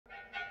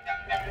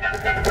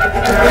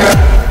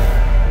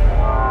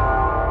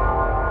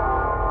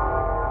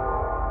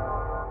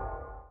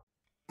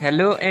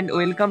Hello and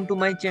welcome to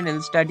my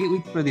channel Study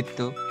with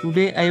Pradipto.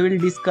 Today I will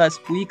discuss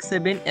Week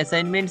 7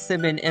 Assignment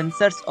 7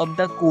 answers of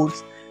the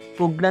course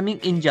Programming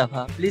in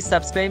Java. Please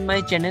subscribe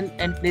my channel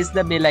and press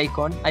the bell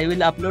icon. I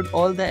will upload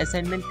all the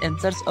assignment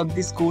answers of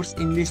this course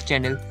in this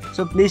channel.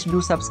 So please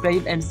do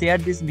subscribe and share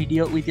this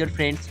video with your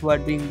friends who are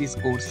doing this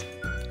course.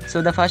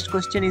 So the first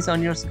question is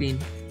on your screen.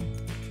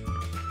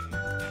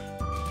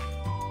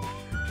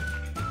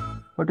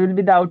 What will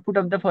be the output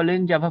of the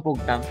following Java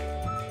program?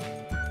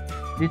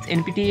 This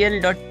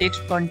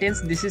NPTEL.text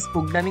contains this is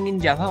Programming in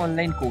Java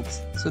online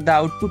course. So the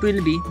output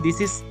will be this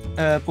is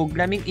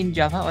Programming in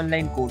Java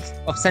online course.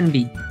 Option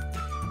B.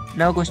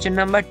 Now question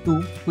number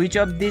 2. Which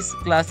of these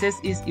classes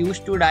is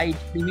used to write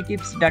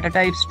primitives data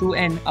types to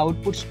an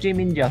output stream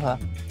in Java?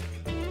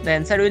 The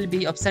answer will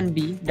be option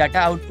B, data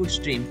output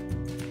stream.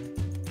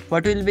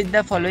 What will be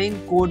the following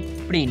code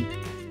print?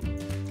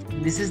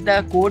 This is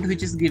the code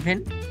which is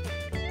given.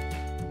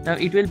 Now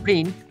it will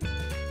print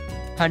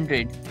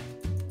 100.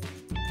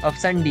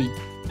 Option D.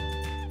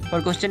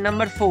 For question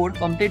number 4,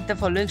 complete the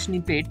following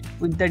snippet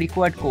with the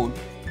required code.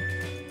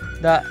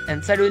 The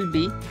answer will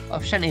be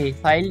option A,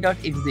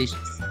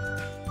 file.exists.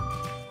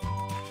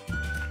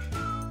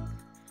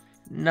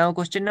 Now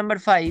question number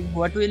 5,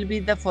 what will be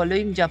the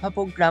following Java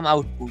program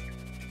output?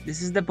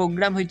 This is the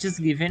program which is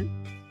given.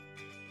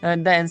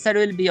 The answer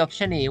will be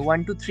option A,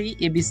 1 to 3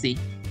 ABC.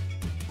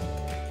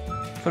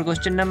 For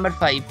question number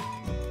 5.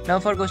 Now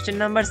for question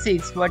number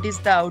 6, what is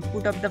the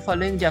output of the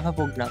following Java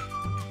program?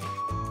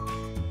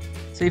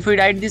 So if we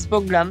write this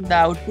program, the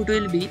output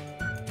will be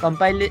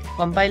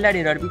compiler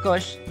error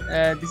because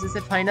this is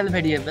a final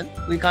variable.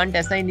 We can't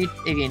assign it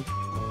again.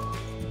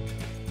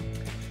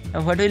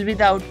 Now what will be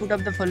the output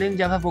of the following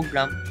Java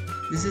program?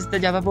 This is the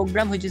Java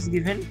program which is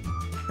given.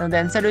 Now the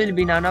answer will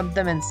be none of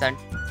the mentioned.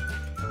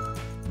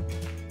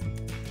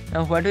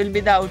 Now what will be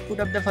the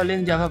output of the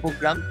following Java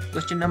program?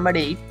 Question number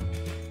 8.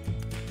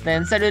 The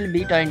answer will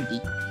be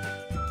 20.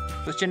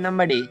 Question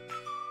number A.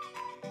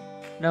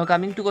 Now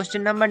coming to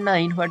question number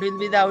 9, what will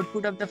be the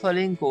output of the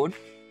following code?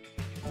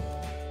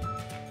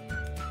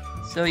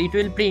 So it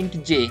will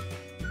print J.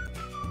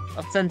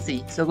 Option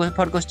C. So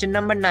for question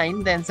number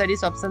 9, the answer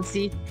is option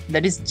C,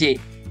 that is J.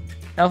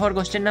 Now for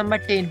question number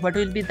 10, what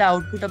will be the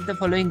output of the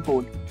following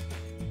code?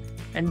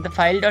 And the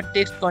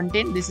file.text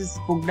content, this is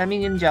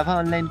Programming in Java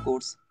online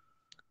course.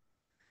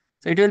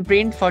 So it will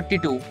print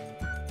 42.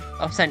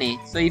 Option A.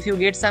 So if you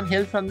get some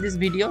help from this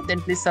video,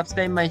 then please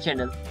subscribe my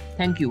channel.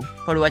 Thank you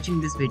for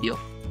watching this video.